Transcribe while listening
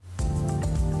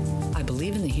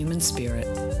believe in the human spirit,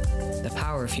 the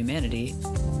power of humanity,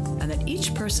 and that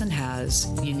each person has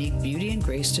unique beauty and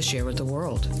grace to share with the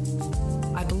world.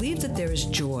 I believe that there is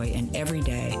joy in every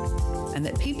day, and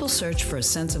that people search for a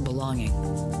sense of belonging,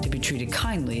 to be treated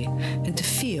kindly, and to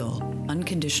feel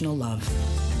unconditional love.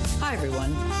 Hi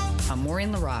everyone, I'm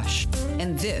Maureen LaRoche,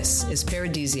 and this is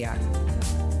Paradisiac.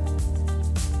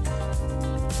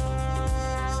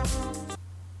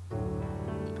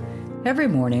 Every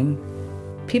morning,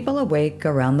 people awake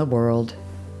around the world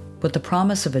with the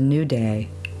promise of a new day,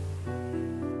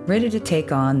 ready to take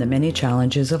on the many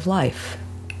challenges of life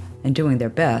and doing their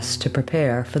best to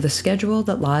prepare for the schedule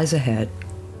that lies ahead.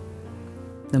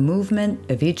 The movement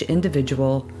of each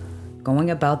individual going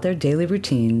about their daily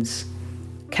routines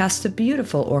casts a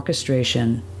beautiful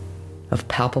orchestration of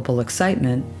palpable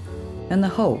excitement and the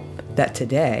hope that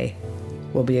today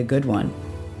will be a good one.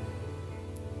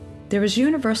 There is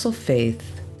universal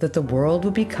faith that the world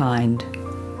will be kind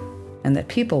and that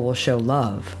people will show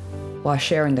love while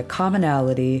sharing the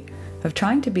commonality of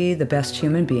trying to be the best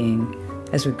human being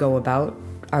as we go about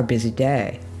our busy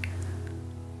day.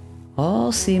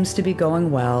 All seems to be going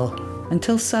well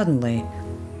until suddenly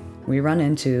we run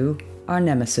into our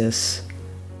nemesis,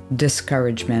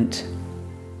 discouragement,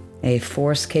 a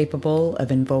force capable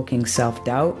of invoking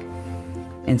self-doubt,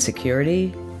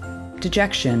 insecurity,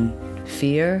 dejection,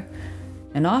 fear,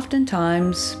 and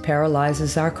oftentimes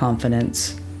paralyzes our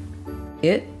confidence.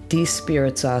 It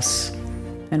despirits us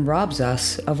and robs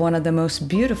us of one of the most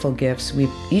beautiful gifts we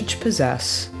each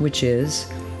possess, which is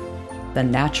the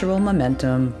natural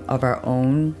momentum of our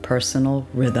own personal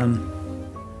rhythm.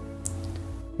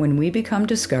 When we become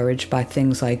discouraged by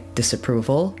things like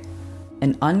disapproval,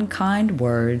 an unkind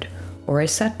word, or a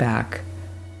setback,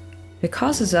 it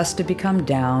causes us to become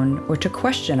down or to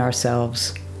question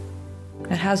ourselves.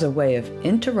 It has a way of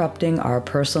interrupting our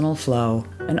personal flow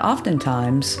and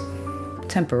oftentimes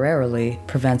temporarily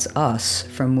prevents us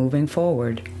from moving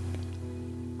forward.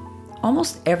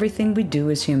 Almost everything we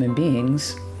do as human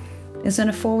beings is in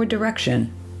a forward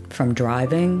direction, from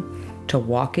driving to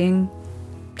walking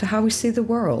to how we see the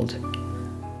world.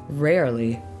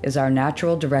 Rarely is our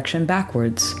natural direction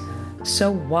backwards,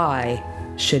 so why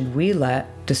should we let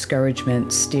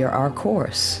discouragement steer our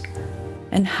course?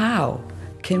 And how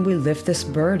can we lift this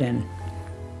burden?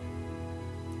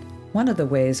 One of the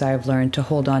ways I have learned to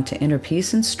hold on to inner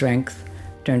peace and strength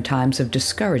during times of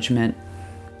discouragement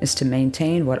is to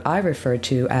maintain what I refer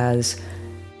to as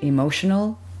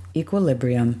emotional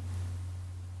equilibrium,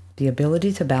 the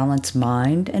ability to balance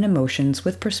mind and emotions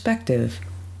with perspective,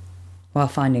 while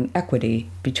finding equity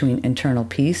between internal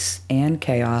peace and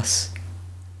chaos.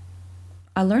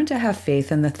 I learned to have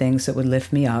faith in the things that would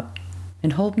lift me up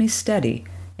and hold me steady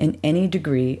in any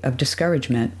degree of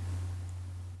discouragement.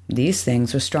 These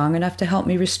things were strong enough to help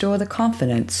me restore the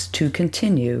confidence to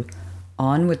continue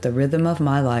on with the rhythm of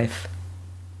my life.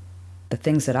 The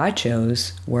things that I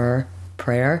chose were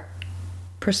prayer,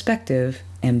 perspective,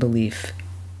 and belief.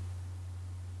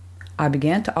 I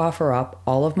began to offer up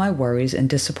all of my worries and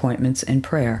disappointments in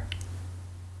prayer,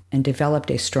 and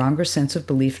developed a stronger sense of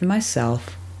belief in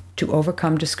myself to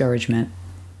overcome discouragement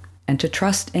and to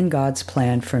trust in God's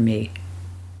plan for me.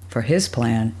 For His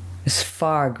plan is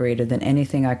far greater than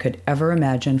anything I could ever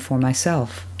imagine for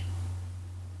myself.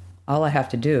 All I have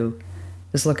to do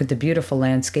is look at the beautiful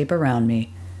landscape around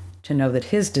me to know that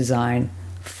His design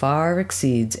far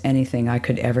exceeds anything I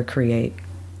could ever create.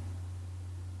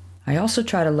 I also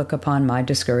try to look upon my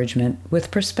discouragement with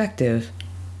perspective.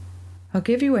 I'll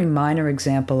give you a minor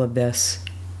example of this.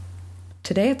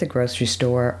 Today at the grocery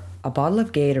store, a bottle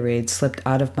of Gatorade slipped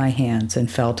out of my hands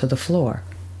and fell to the floor.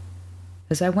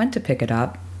 As I went to pick it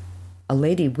up, a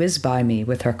lady whizzed by me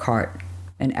with her cart,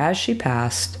 and as she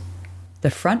passed,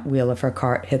 the front wheel of her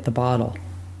cart hit the bottle.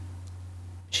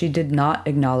 She did not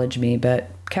acknowledge me, but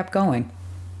kept going.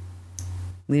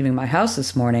 Leaving my house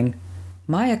this morning,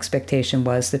 my expectation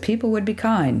was that people would be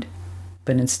kind,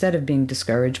 but instead of being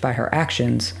discouraged by her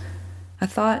actions, I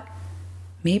thought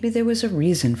maybe there was a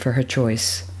reason for her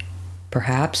choice.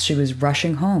 Perhaps she was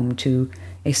rushing home to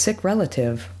a sick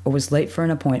relative or was late for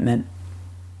an appointment.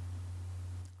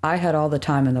 I had all the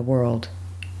time in the world,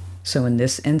 so in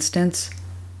this instance,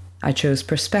 I chose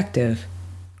perspective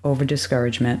over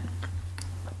discouragement.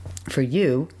 For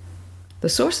you, the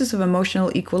sources of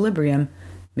emotional equilibrium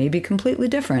may be completely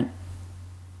different.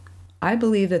 I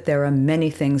believe that there are many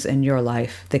things in your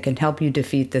life that can help you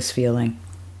defeat this feeling.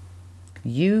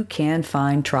 You can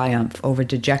find triumph over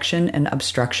dejection and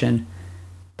obstruction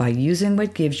by using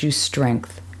what gives you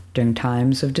strength during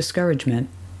times of discouragement.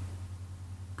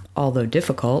 Although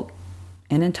difficult,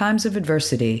 and in times of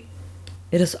adversity,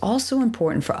 it is also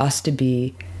important for us to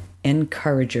be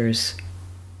encouragers.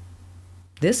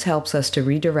 This helps us to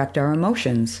redirect our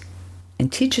emotions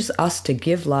and teaches us to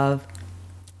give love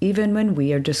even when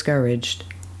we are discouraged.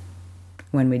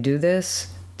 When we do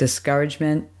this,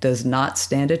 discouragement does not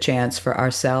stand a chance for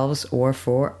ourselves or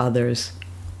for others.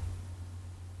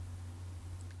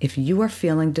 If you are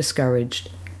feeling discouraged,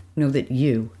 know that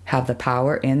you have the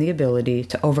power and the ability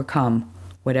to overcome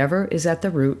whatever is at the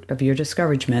root of your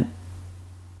discouragement.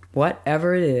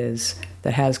 Whatever it is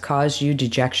that has caused you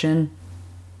dejection,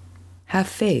 have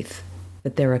faith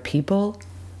that there are people,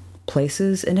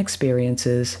 places, and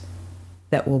experiences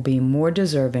that will be more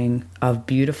deserving of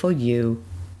beautiful you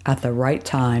at the right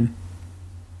time.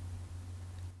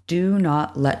 Do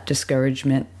not let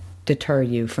discouragement deter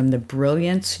you from the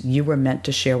brilliance you were meant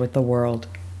to share with the world.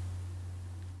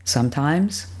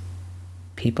 Sometimes,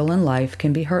 people in life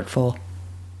can be hurtful,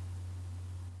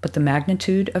 but the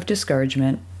magnitude of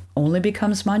discouragement only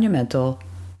becomes monumental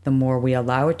the more we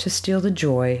allow it to steal the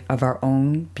joy of our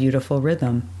own beautiful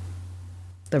rhythm,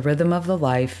 the rhythm of the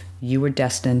life you were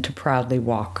destined to proudly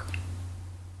walk.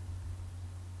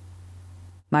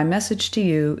 My message to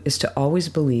you is to always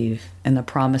believe in the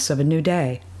promise of a new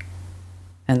day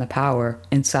and the power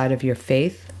inside of your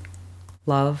faith,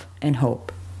 love, and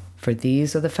hope, for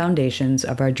these are the foundations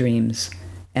of our dreams,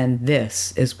 and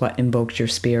this is what invokes your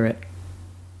spirit.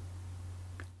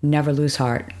 Never lose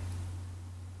heart,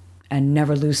 and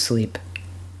never lose sleep.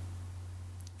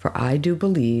 For I do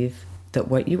believe that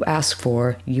what you ask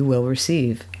for, you will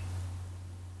receive.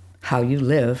 How you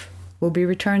live will be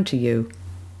returned to you.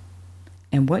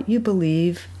 And what you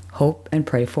believe, hope, and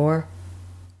pray for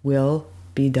will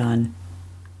be done.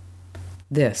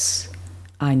 This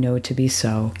I know to be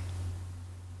so.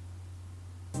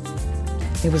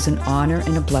 It was an honor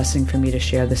and a blessing for me to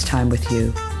share this time with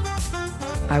you.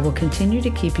 I will continue to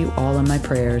keep you all in my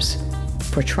prayers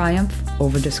for triumph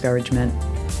over discouragement.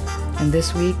 And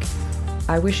this week,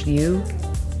 I wish you,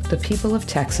 the people of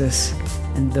Texas,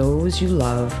 and those you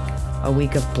love, a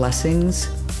week of blessings,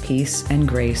 peace, and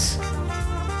grace.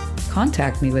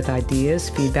 Contact me with ideas,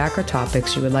 feedback, or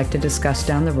topics you would like to discuss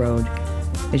down the road,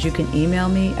 as you can email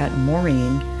me at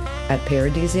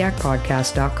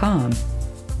maureen@paradisiacpodcast.com.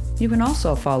 You can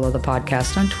also follow the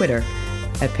podcast on Twitter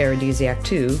at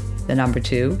Paradisiac2, the number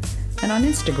 2, and on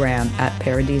Instagram at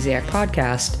Paradisiac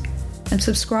Podcast, and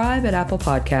subscribe at Apple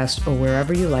Podcast or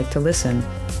wherever you like to listen.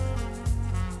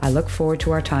 I look forward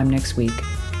to our time next week.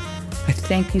 I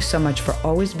thank you so much for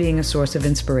always being a source of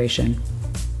inspiration.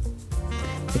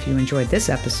 If you enjoyed this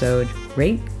episode,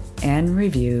 rate and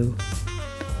review.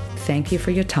 Thank you for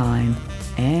your time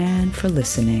and for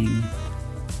listening.